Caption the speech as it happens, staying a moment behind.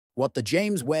What the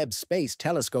James Webb Space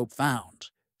Telescope found,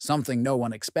 something no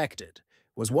one expected,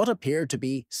 was what appeared to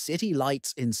be city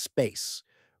lights in space,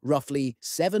 roughly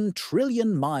 7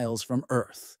 trillion miles from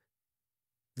Earth.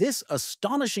 This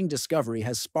astonishing discovery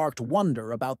has sparked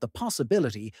wonder about the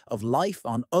possibility of life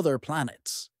on other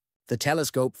planets. The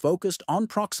telescope focused on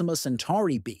Proxima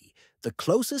Centauri b, the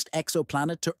closest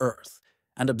exoplanet to Earth,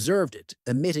 and observed it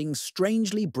emitting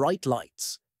strangely bright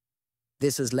lights.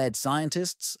 This has led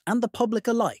scientists and the public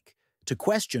alike to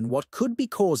question what could be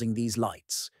causing these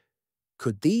lights.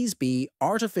 Could these be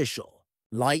artificial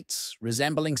lights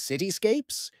resembling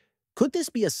cityscapes? Could this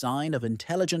be a sign of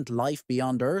intelligent life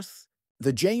beyond Earth?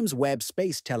 The James Webb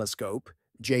Space Telescope,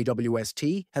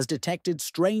 JWST, has detected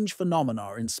strange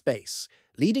phenomena in space,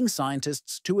 leading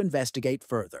scientists to investigate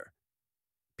further.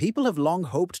 People have long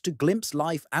hoped to glimpse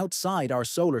life outside our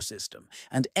solar system,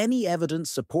 and any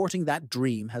evidence supporting that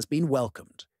dream has been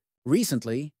welcomed.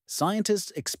 Recently,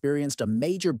 scientists experienced a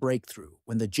major breakthrough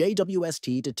when the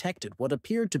JWST detected what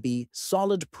appeared to be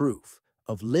solid proof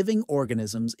of living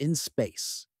organisms in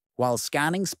space. While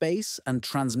scanning space and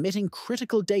transmitting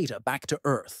critical data back to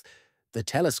Earth, the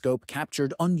telescope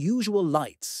captured unusual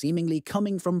lights seemingly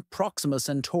coming from Proxima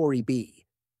Centauri b,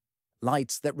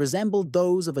 lights that resembled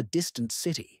those of a distant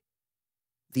city.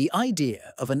 The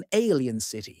idea of an alien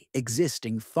city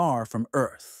existing far from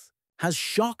Earth has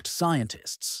shocked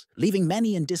scientists, leaving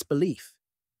many in disbelief.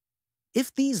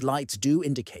 If these lights do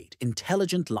indicate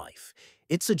intelligent life,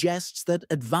 it suggests that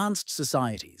advanced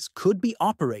societies could be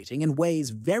operating in ways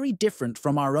very different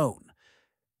from our own,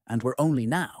 and we're only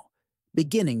now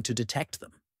beginning to detect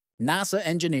them. NASA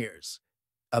engineers,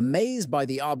 amazed by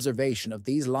the observation of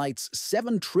these lights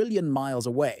 7 trillion miles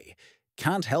away,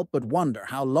 can't help but wonder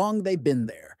how long they've been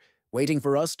there, waiting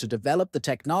for us to develop the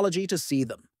technology to see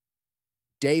them.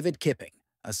 David Kipping,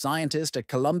 a scientist at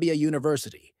Columbia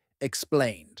University,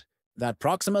 explained that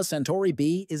Proxima Centauri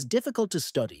b is difficult to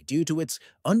study due to its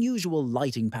unusual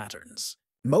lighting patterns.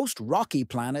 Most rocky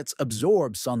planets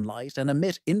absorb sunlight and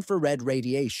emit infrared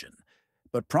radiation,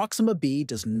 but Proxima b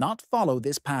does not follow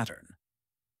this pattern.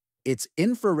 Its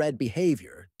infrared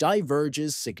behavior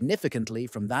diverges significantly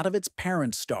from that of its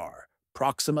parent star,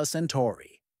 Proxima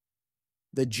Centauri.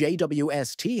 The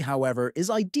JWST, however, is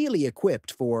ideally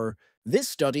equipped for this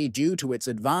study due to its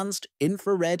advanced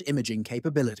infrared imaging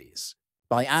capabilities.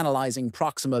 By analyzing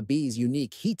Proxima b's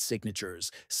unique heat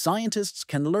signatures, scientists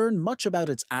can learn much about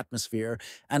its atmosphere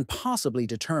and possibly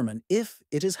determine if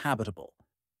it is habitable.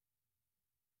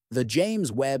 The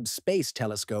James Webb Space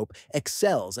Telescope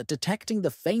excels at detecting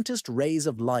the faintest rays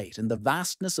of light in the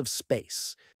vastness of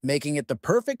space, making it the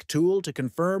perfect tool to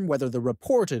confirm whether the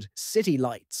reported city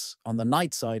lights on the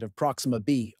night side of Proxima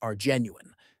b are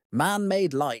genuine.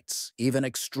 Man-made lights, even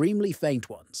extremely faint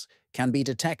ones, can be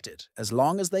detected as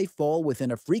long as they fall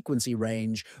within a frequency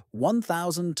range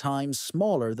 1,000 times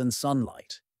smaller than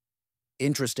sunlight.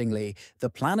 Interestingly, the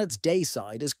planet's day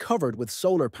side is covered with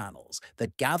solar panels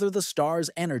that gather the star's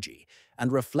energy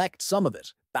and reflect some of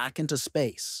it back into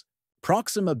space.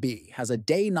 Proxima b has a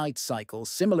day-night cycle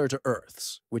similar to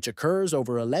Earth's, which occurs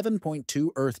over 11.2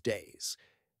 Earth days,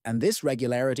 and this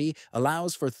regularity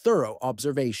allows for thorough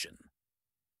observation.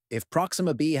 If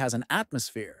Proxima b has an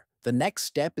atmosphere, the next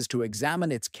step is to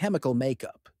examine its chemical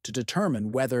makeup to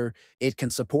determine whether it can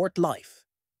support life.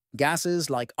 Gases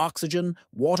like oxygen,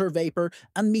 water vapor,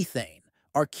 and methane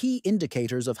are key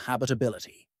indicators of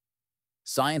habitability.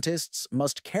 Scientists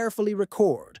must carefully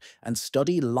record and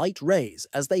study light rays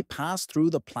as they pass through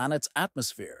the planet's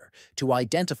atmosphere to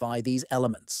identify these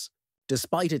elements.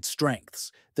 Despite its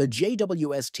strengths, the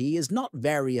JWST is not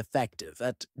very effective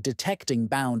at detecting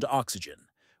bound oxygen,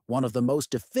 one of the most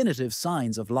definitive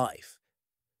signs of life.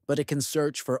 But it can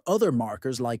search for other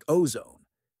markers like ozone,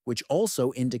 which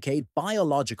also indicate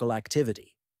biological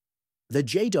activity. The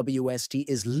JWST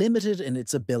is limited in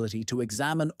its ability to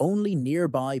examine only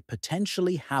nearby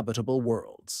potentially habitable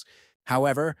worlds.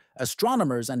 However,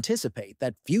 astronomers anticipate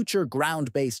that future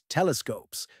ground-based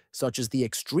telescopes, such as the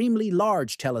Extremely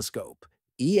Large Telescope,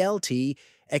 ELT,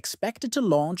 expected to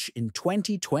launch in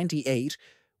 2028,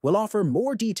 will offer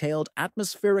more detailed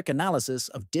atmospheric analysis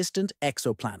of distant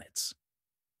exoplanets.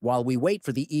 While we wait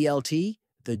for the ELT,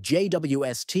 the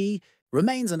JWST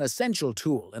remains an essential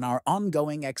tool in our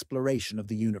ongoing exploration of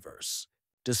the universe.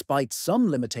 Despite some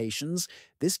limitations,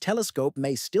 this telescope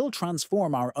may still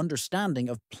transform our understanding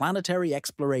of planetary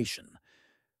exploration.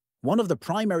 One of the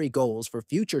primary goals for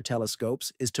future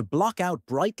telescopes is to block out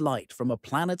bright light from a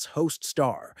planet's host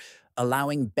star,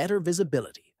 allowing better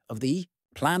visibility of the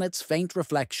planet's faint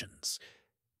reflections.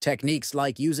 Techniques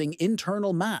like using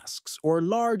internal masks or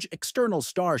large external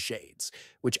star shades,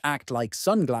 which act like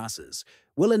sunglasses,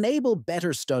 will enable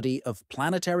better study of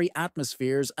planetary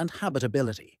atmospheres and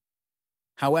habitability.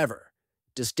 However,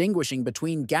 distinguishing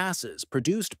between gases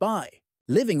produced by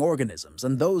living organisms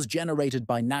and those generated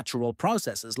by natural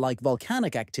processes like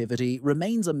volcanic activity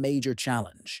remains a major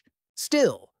challenge.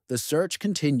 Still, the search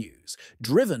continues,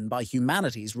 driven by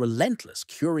humanity's relentless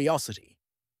curiosity.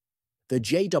 The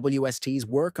JWST's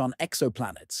work on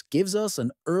exoplanets gives us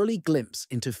an early glimpse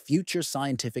into future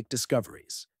scientific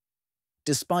discoveries.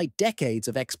 Despite decades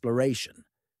of exploration,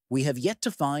 we have yet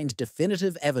to find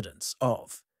definitive evidence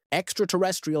of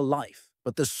extraterrestrial life,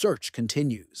 but the search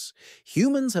continues.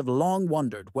 Humans have long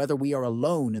wondered whether we are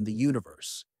alone in the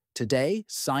universe. Today,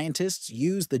 scientists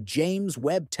use the James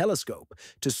Webb Telescope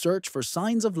to search for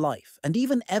signs of life and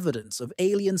even evidence of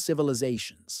alien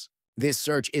civilizations. This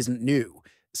search isn't new.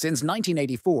 Since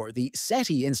 1984, the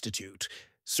SETI Institute,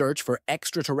 Search for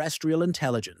Extraterrestrial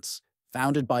Intelligence,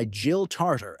 founded by Jill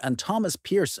Tarter and Thomas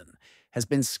Pearson, has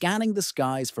been scanning the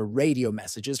skies for radio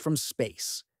messages from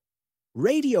space.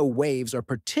 Radio waves are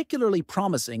particularly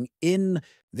promising in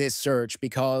this search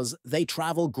because they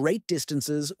travel great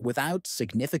distances without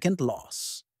significant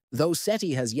loss. Though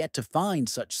SETI has yet to find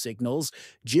such signals,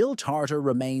 Jill Tarter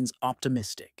remains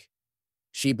optimistic.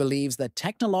 She believes that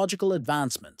technological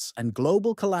advancements and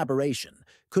global collaboration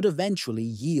could eventually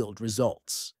yield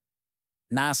results.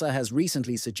 NASA has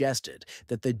recently suggested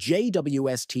that the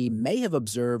JWST may have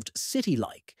observed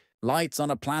city-like lights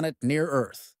on a planet near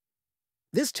Earth.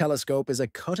 This telescope is a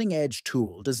cutting-edge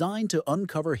tool designed to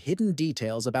uncover hidden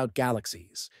details about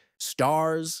galaxies,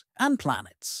 stars, and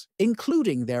planets,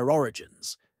 including their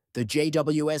origins. The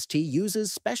JWST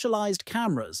uses specialized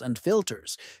cameras and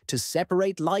filters to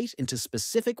separate light into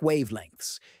specific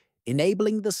wavelengths,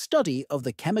 enabling the study of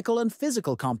the chemical and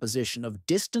physical composition of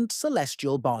distant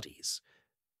celestial bodies.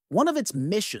 One of its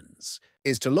missions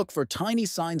is to look for tiny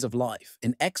signs of life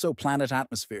in exoplanet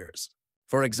atmospheres.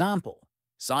 For example,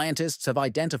 scientists have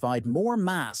identified more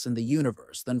mass in the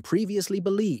universe than previously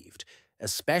believed,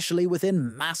 especially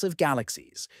within massive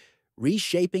galaxies,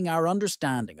 reshaping our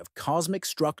understanding of cosmic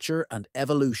structure and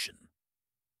evolution.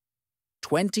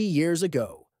 20 years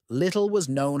ago, little was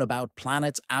known about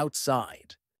planets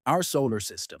outside our solar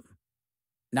system.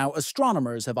 Now,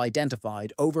 astronomers have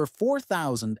identified over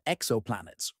 4,000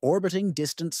 exoplanets orbiting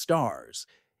distant stars,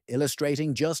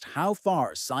 illustrating just how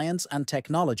far science and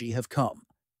technology have come.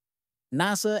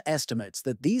 NASA estimates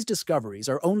that these discoveries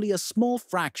are only a small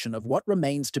fraction of what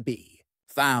remains to be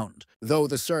found. Though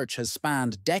the search has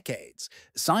spanned decades,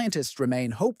 scientists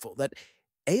remain hopeful that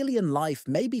alien life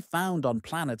may be found on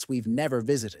planets we've never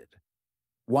visited.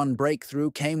 One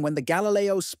breakthrough came when the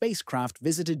Galileo spacecraft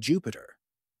visited Jupiter.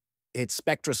 Its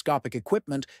spectroscopic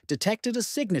equipment detected a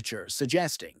signature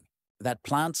suggesting that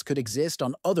plants could exist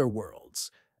on other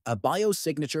worlds, a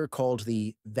biosignature called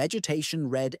the Vegetation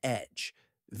Red Edge,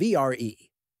 VRE.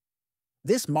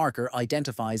 This marker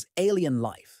identifies alien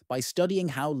life by studying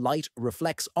how light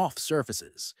reflects off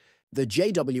surfaces. The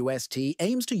JWST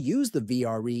aims to use the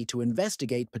VRE to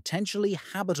investigate potentially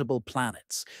habitable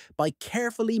planets by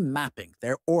carefully mapping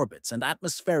their orbits and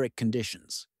atmospheric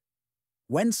conditions.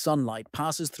 When sunlight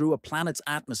passes through a planet's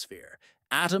atmosphere,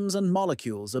 atoms and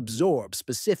molecules absorb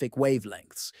specific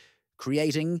wavelengths,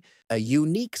 creating a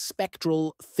unique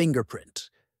spectral fingerprint.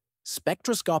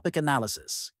 Spectroscopic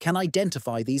analysis can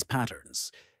identify these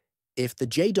patterns. If the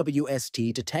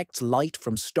JWST detects light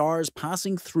from stars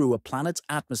passing through a planet's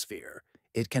atmosphere,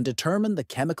 it can determine the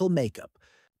chemical makeup.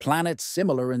 Planets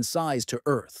similar in size to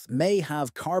Earth may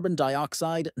have carbon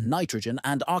dioxide, nitrogen,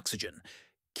 and oxygen,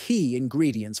 key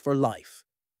ingredients for life.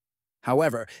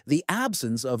 However, the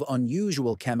absence of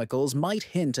unusual chemicals might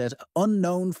hint at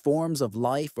unknown forms of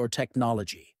life or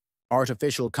technology.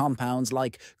 Artificial compounds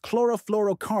like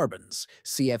chlorofluorocarbons,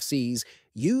 CFCs,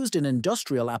 used in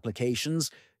industrial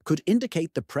applications could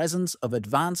indicate the presence of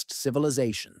advanced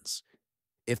civilizations.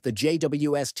 If the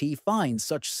JWST finds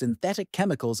such synthetic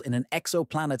chemicals in an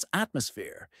exoplanet's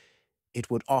atmosphere,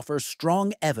 it would offer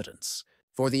strong evidence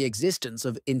for the existence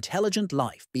of intelligent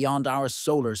life beyond our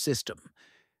solar system.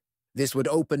 This would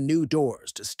open new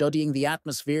doors to studying the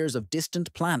atmospheres of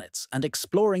distant planets and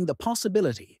exploring the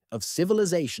possibility of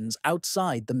civilizations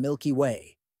outside the Milky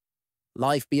Way.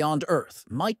 Life beyond Earth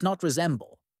might not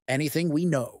resemble anything we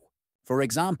know. For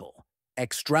example,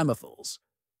 extremophils,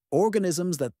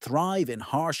 organisms that thrive in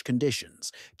harsh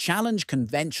conditions, challenge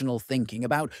conventional thinking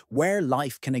about where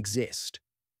life can exist.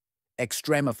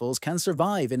 Extremophils can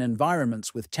survive in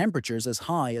environments with temperatures as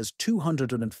high as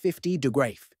 250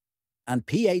 degrees and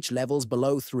pH levels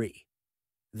below 3.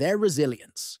 Their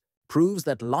resilience proves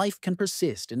that life can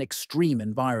persist in extreme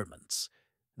environments.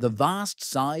 The vast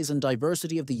size and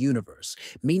diversity of the universe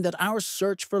mean that our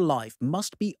search for life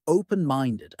must be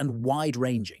open-minded and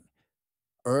wide-ranging.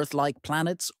 Earth-like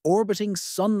planets orbiting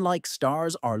Sun-like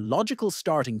stars are logical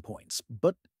starting points,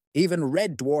 but even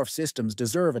red dwarf systems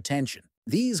deserve attention.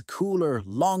 These cooler,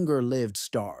 longer-lived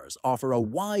stars offer a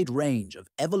wide range of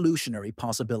evolutionary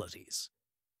possibilities.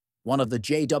 One of the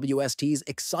JWST's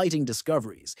exciting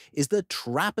discoveries is the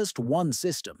TRAPPIST-1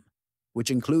 system,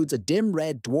 which includes a dim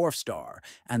red dwarf star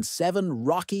and 7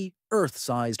 rocky,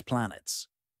 Earth-sized planets.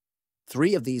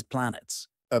 3 of these planets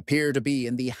appear to be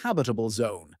in the habitable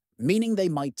zone, meaning they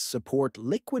might support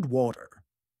liquid water.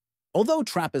 Although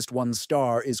TRAPPIST-1's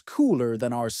star is cooler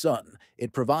than our Sun,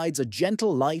 it provides a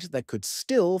gentle light that could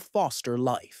still foster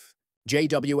life.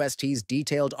 JWST's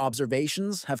detailed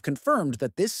observations have confirmed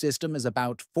that this system is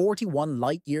about 41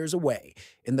 light-years away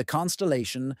in the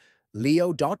constellation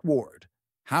Leo. Ward.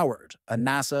 Howard, a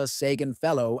NASA Sagan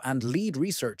Fellow and lead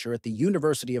researcher at the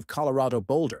University of Colorado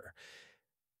Boulder,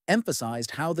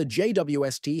 emphasized how the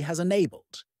JWST has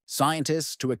enabled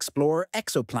scientists to explore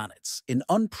exoplanets in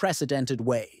unprecedented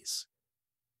ways.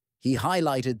 He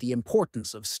highlighted the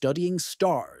importance of studying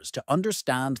stars to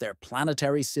understand their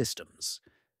planetary systems.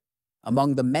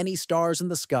 Among the many stars in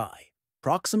the sky,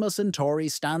 Proxima Centauri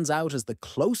stands out as the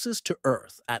closest to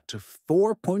Earth at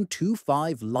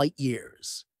 4.25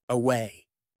 light-years away.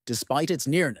 Despite its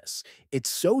nearness, it's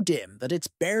so dim that it's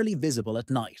barely visible at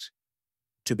night.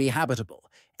 To be habitable,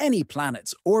 any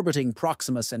planets orbiting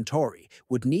Proxima Centauri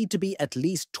would need to be at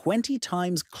least 20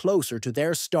 times closer to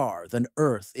their star than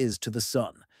Earth is to the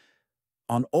Sun.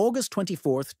 On August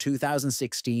 24,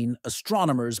 2016,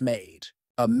 astronomers made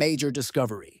a major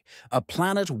discovery, a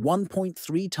planet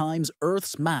 1.3 times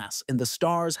Earth's mass in the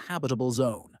star's habitable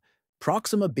zone.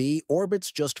 Proxima b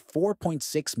orbits just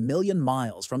 4.6 million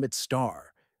miles from its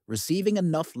star, receiving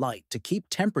enough light to keep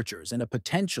temperatures in a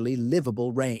potentially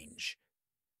livable range.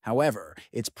 However,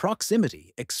 its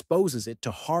proximity exposes it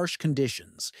to harsh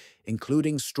conditions,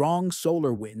 including strong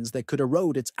solar winds that could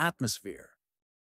erode its atmosphere.